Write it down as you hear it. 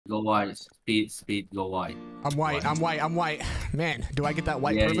go white. Speed, go white. I'm white. I'm white. I'm white. Man, do I get that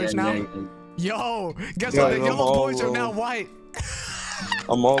white privilege now? Yeah. Yo, guess what? The yellow boys are now white.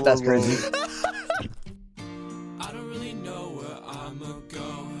 I'm all That's alone. crazy. I don't really know where I'ma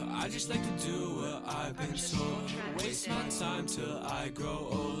go. I just like to do what I've been told. Waste my time till I grow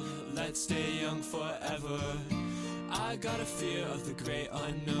old. Let's stay young forever. I got a fear of the great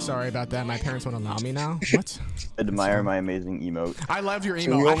unknown. Sorry about that. My parents won't allow me now. What? Admire my amazing emote. I love your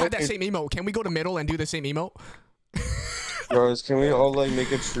emote. I had that same emote. Can we go to middle and do the same emote? Guys, can we all like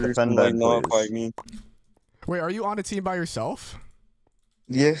make a truce and like not fight me? Wait, are you on a team by yourself?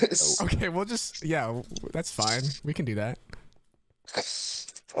 Yes. Okay, we'll just that's fine. We can do that.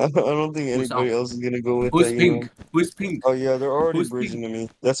 I don't think anybody else is gonna go with Who's that. pink? Who's pink? Oh yeah, they're already Who's bridging to me.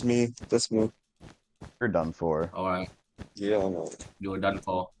 That's me. That's me. You're done for. Alright, Yeah, I know. you're done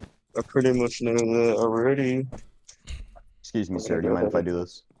for. I pretty much know that already. Excuse me, sir. Do you mind if I do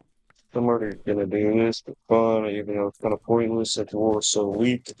this? I'm already gonna do this for fun, even though it's kind of pointless since the war is so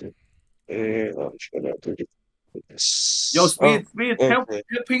weak. And I'm just gonna do this. Yo, speed, help okay.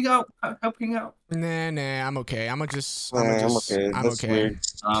 pink out, help pink out. Nah, I'm okay. I'm okay. I'm okay. weird.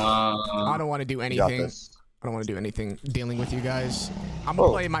 I don't want to do You got anything. this. I don't want to do anything dealing with you guys. I'm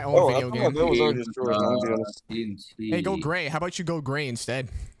gonna play my own video game. That was already destroyed. I'm gonna be honest. Hey, go gray. How about you go gray instead?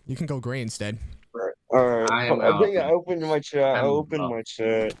 You can go gray instead. Alright. I am I think I opened my chat. I opened my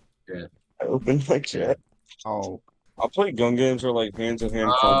chat. Yeah. I opened my chat. Oh. I play gun games or like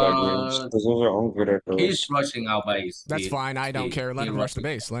hand-to-hand combat games because those are all good at those. He's rushing our base. That's fine. I don't care. Let him rush the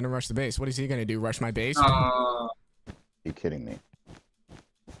base. Let him rush the base. What is he gonna do? Rush my base? Are you kidding me?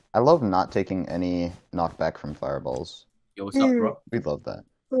 I love not taking any knockback from fireballs. Yo, what's up, bro? We love that.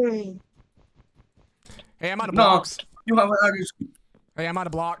 Hey, I'm out of blocks. You have an audio scoop. Hey, I'm out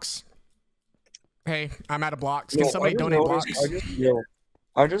of blocks. Hey, I'm out of blocks. Can somebody donate blocks?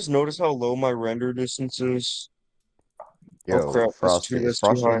 I just noticed how low my render distance is. Yo, Oh crap, Frosty. Is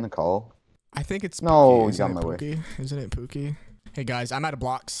Frosty in the call? I think it's No, Pookie. he's on my way. Pookie? Isn't it Pookie? Hey guys, I'm out of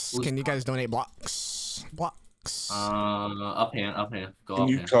blocks. Can you guys donate blocks? Blocks. Up hand. Go Can up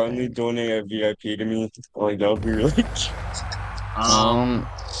you hand. kindly donate a VIP to me? Like that would be really.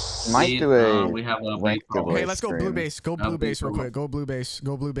 Might do a we have a rank giveaway. Hey, let's go blue stream. base. Go blue base real quick. Go blue base.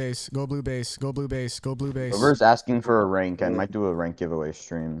 Go blue base. Go blue base. Go blue base. Go blue base. Whoever's asking for a rank, I might do a rank giveaway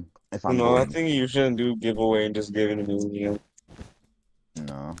stream. If I'm No, I doing. think you shouldn't do giveaway and just give it to me. You know?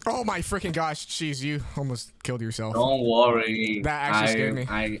 No. Oh my freaking gosh, jeez, you almost killed yourself. Don't worry. That actually scared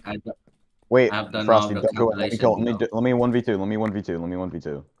me. Wait, I've done Frosty, all the don't go. Let me go. Let me 1v2. Let me 1v2. Let me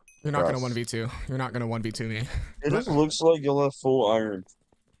 1v2. You're not gonna Frost. 1v2. You're not gonna 1v2 me. It just looks like you'll have full iron.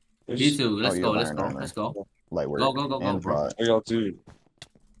 You too. Let's you go. have Let's iron go. armor. Let's go. Light work. Go, and bro. rot. Oh, y'all do.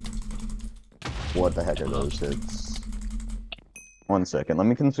 What the heck are those hits? 1 second. Let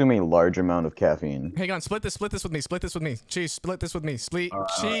me consume a large amount of caffeine. Hang on, split this with me. Split this with me. Cheese, split this with me.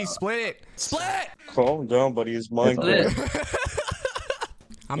 Cheese, split it. Split. Calm down, buddy. It's Minecraft.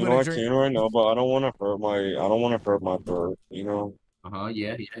 I'm You know gonna I drink. can right now, but I don't want to hurt my throat. You know.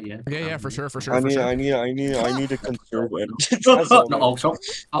 Yeah. Yeah, for sure. I need to conserve energy. No, so.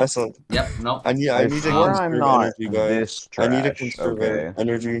 That's all. Yep. No. I need to swear I'm conserve not energy, guys. this I need to trash, conserve okay?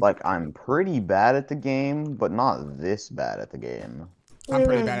 energy. Like, I'm pretty bad at the game, but not this bad at the game. I'm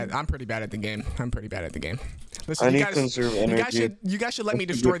pretty bad at the game. Listen, I you need guys, to conserve energy. You guys should let me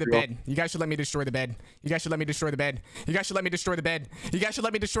destroy the bed. You guys should let me destroy the bed.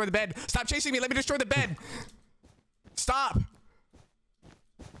 Stop chasing me. Let me destroy the bed. Stop.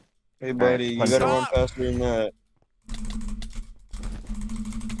 Hey, buddy, you gotta run faster than that.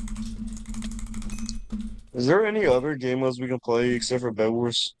 Is there any other game modes we can play except for Bed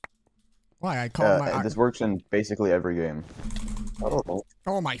Wars? Why? I call my. This works in basically every game. I don't know.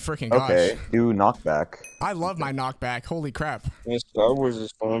 Oh my freaking gosh. Okay, do knockback. I love my knockback. Holy crap. Yeah, Star Wars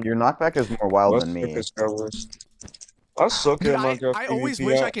is fun. Your knockback is more wild than me. Star Wars. I suck Dude, at Minecraft. I always PvP.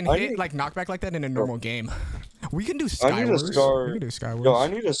 wish I can hit like knockback like that in a normal game. We can do I need to Skywars. start. We can do Skywars. Yo, I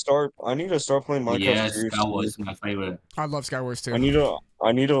need to start playing Minecraft. Yeah, seriously. Star Wars is my favorite. I love Skywars too. I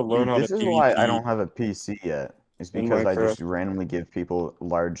need to learn how to. This is PvP. why I don't have a PC yet. It's In because I just Minecraft. randomly give people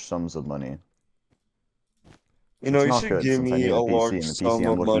large sums of money. You know, It's you not should good give since I me need a a PC, large and the sum PC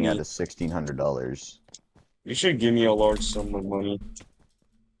I'm of looking money. at is $1,600. You should give me a large sum of money.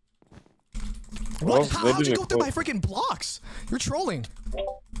 What? Well, How'd you maybe go through my freaking blocks? You're trolling.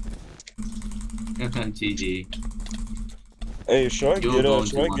 GG. Hey, should I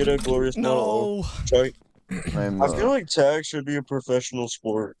get a glorious medal? No. I'm, I feel like tag should be a professional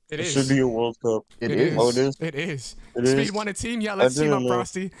sport. It is. should be a World Cup. It is. Oh, it is? It is. It Speed is? won a team. Yeah, let's I team up, didn't know.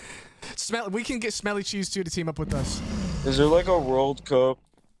 Frosty. We can get Smelly Cheese too to team up with us. Is there like a World Cup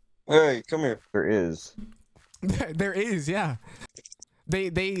Hey, come here. There is. There is, yeah.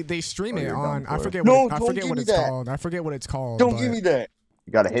 They stream Oh, it you're on. done I for. forget No, what I don't forget give what me it's that. called. I forget what it's called. Don't but... give me that.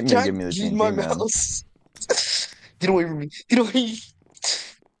 You gotta hit me to give me the Use TNT, my man. mouse. Get away from me. Get away.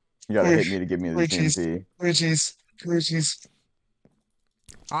 You gotta hit me to give me the Come here, cheese. TNT. Come here, cheese. Come here, cheese.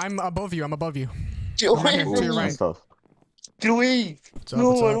 I'm above you. I'm above you. Get I'm right away here, from to your me. right. Stuff. Get away. What's up, No,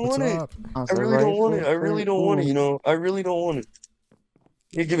 what's I up, don't what's want it. up? I really don't want it. I really don't want it, you know. I really don't want it.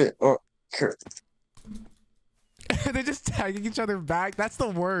 Here, give it. Oh, here. They're just tagging each other back. That's the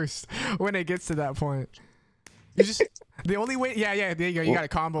worst when it gets to that point. You just the only way. Yeah. There you go. You gotta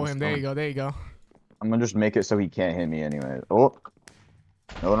combo him. There you go. There you go. I'm gonna just make it so he can't hit me anyway. Oh.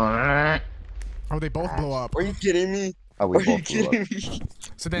 No. Oh, they both blow up. Are you kidding me? Oh, we Are you both blew up. kidding me?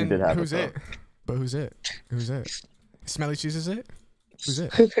 So then, did have who's it, it? But who's it? Who's it? Smelly cheese is it? Who's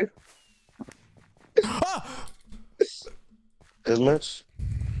it? Ah! As much?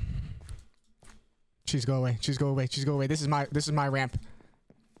 Cheese, go away. Cheese, go away. Cheese, go away. This is my ramp.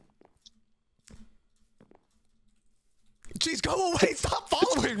 Cheese, go away. Stop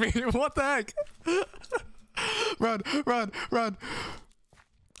following me. What the heck? Run.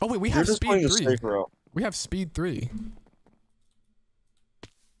 Oh wait, we You're have just playing speed the 3. safe route. We have speed 3.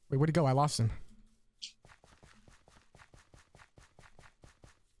 Wait, where'd he go? I lost him.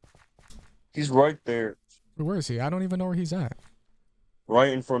 He's right there. Where is he? I don't even know where he's at. Right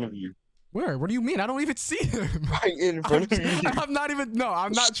in front of you. Where? What do you mean? I don't even see him. Right in front of you. I'm not even. No,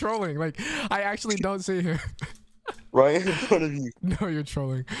 I'm not trolling. Like, I actually don't see him. Right in front of you. No, you're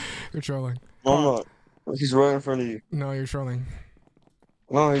trolling. You're trolling. No, I'm not. He's right in front of you. No, you're trolling.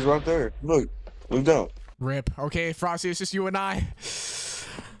 No, he's right there. Look. Look down. Rip. Okay, Frosty, it's just you and I.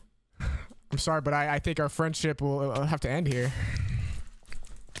 I'm sorry, but I think our friendship will have to end here.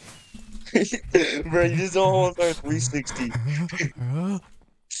 Bro, you just don't hold our 360.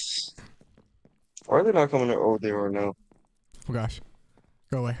 Why are they not coming there? Oh, they are now. Oh gosh.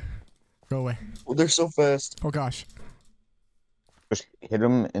 Go away. Go away. Oh, they're so fast. Oh gosh. Just hit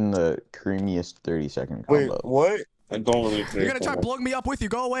him in the creamiest 30-second Wait, combo. what? I don't really care. You're gonna try blowing me up with you.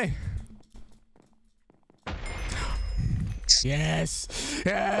 Go away. Yes.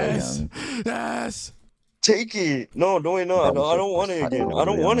 Yes. Yes. Take it. No, no, wait, no. I don't want it again. I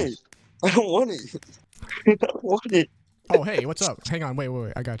don't want it. I don't want it. I don't want it. Oh, hey, what's up? Hang on. Wait.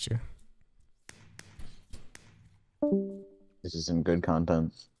 I got you. This is some good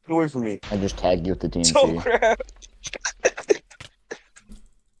content. Get away from me. I just tagged you with the TNT. Oh, crap.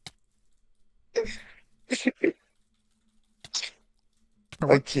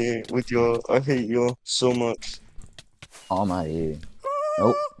 I can't with y'all. I hate y'all so much. Almighty.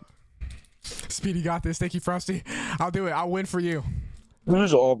 Nope. Speedy got this. Thank you, Frosty. I'll do it. I'll win for you.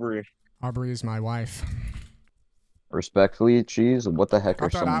 Who's Aubrey? Aubrey is my wife. Respectfully, cheese. What the heck I are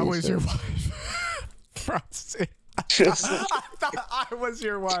thought some I of these was your things? wife. Frosty. Just, I thought I was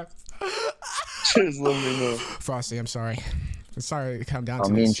your wife. just let me know. Frosty, I'm sorry. I'm sorry to come down Oh,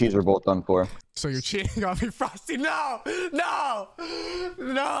 to me and this. cheese are both done for. So you're cheating on me, Frosty? No! No!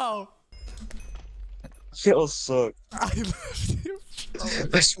 No! Y'all suck. I left you.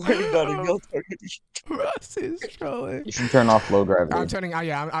 I swear to God, if y'all target me. Frosty's trolling. You should turn off low gravity. I'm turning.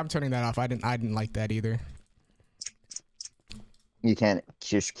 I'm turning that off. I didn't like that either. You can't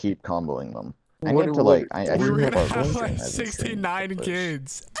just keep comboing them. I What- need to what- like. I We should were have gonna our have voice like in as a stream 69 first.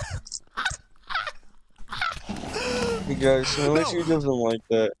 kids. You guys, unless you doesn't like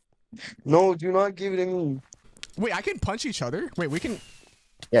that. No, do not give it to me. Wait, I can punch each other. Wait, we can.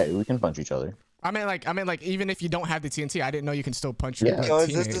 Yeah, we can punch each other. I mean, like, even if you don't have the TNT, I didn't know you can still punch your Yeah. Guys,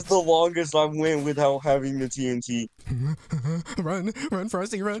 teammates. this is the longest I went without having the TNT. run,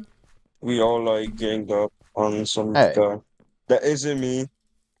 Frosty, run. We all like ganged up on some Hey. guy. That isn't me.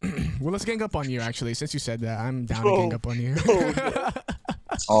 Well, let's gang up on you. Actually, since you said that, I'm down to No. gang up on you.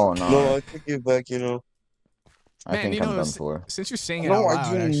 Oh no. No, I take it back, you know. I Man, think you I'm know, done for. Since you're saying it No, out I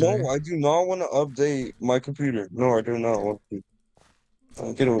loud, do actually. no, I do not want to update my computer. No, I do not want to.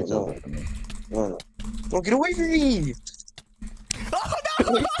 Get away, It's no, over for me. no. No, get away from me! Oh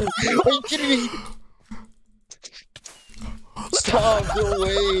no! Are you kidding me? Stop, go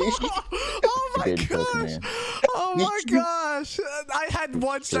away! Oh my You did go to gosh! me. Oh my gosh! I had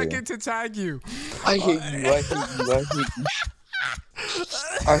 1 second to tag you. I hate you, I hate you, I hate you.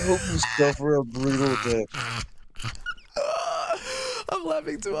 I hope you suffer a brutal death. I'm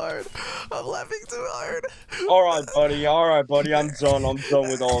laughing too hard. I'm laughing too hard. Alright, buddy, I'm done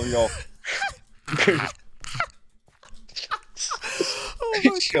with all of y'all. Oh Oh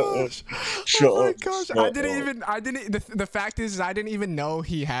my Shut up. gosh. Shut Oh my up. gosh. Shut I didn't up. even the fact is I didn't even know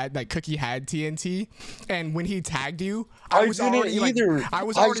he had like Cookie had TNT, and when he tagged you, I was didn't already either. like I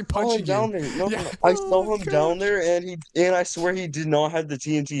was already saw him punching down you. there. No, Yeah. no, I Oh saw my him down gosh. there, and I swear he did not have the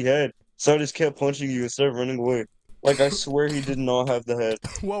TNT head. So I just kept punching you instead of running away. Like I swear he did not have the head.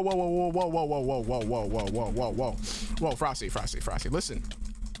 Whoa, whoa, whoa, whoa, whoa, whoa, whoa, whoa, whoa, whoa, whoa, whoa, whoa. Whoa, Frosty, listen.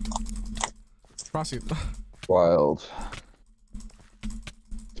 Frosty. Wild.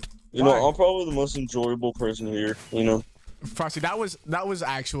 You know, Why? I'm probably the most enjoyable person here. You know. Frosty, that was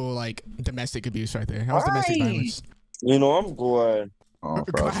actual like domestic abuse right there. That was domestic violence. You know, I'm glad. Oh,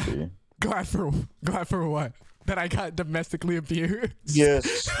 Frosty. Glad for what? That I got domestically abused.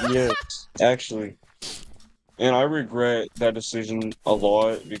 Yes, yes, actually. And I regret that decision a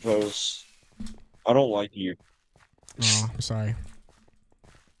lot because I don't like you. Oh, I'm sorry.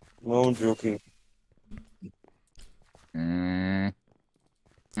 No, I'm joking. Mm.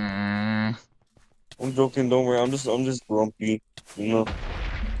 I'm joking. Don't worry. I'm just grumpy. You know.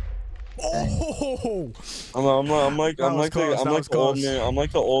 Oh, I'm like That was the old close. man. I'm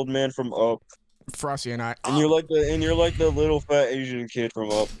like the old man from Up, Frosty and I. and you're like the little fat Asian kid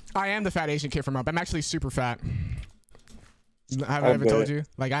from Up. I am the fat Asian kid from Up. I'm actually super fat. Have I I ever told bet. you?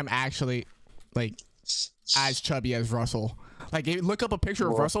 Like I'm actually like as chubby as Russell. Like look up a picture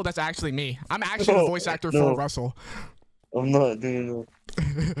of Well, Russell. That's actually me. I'm actually the no, voice actor no. for Russell. I'm not doing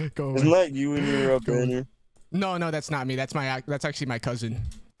that. Go Isn't away. that you in your Go away. banner? No, that's not me. That's actually my cousin.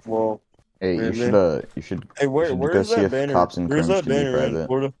 Well, Hey, man, you should hey, you should go where's see that if banner? cops and Where's crims that can be banner in private.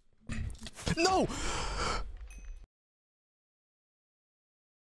 Florida? No,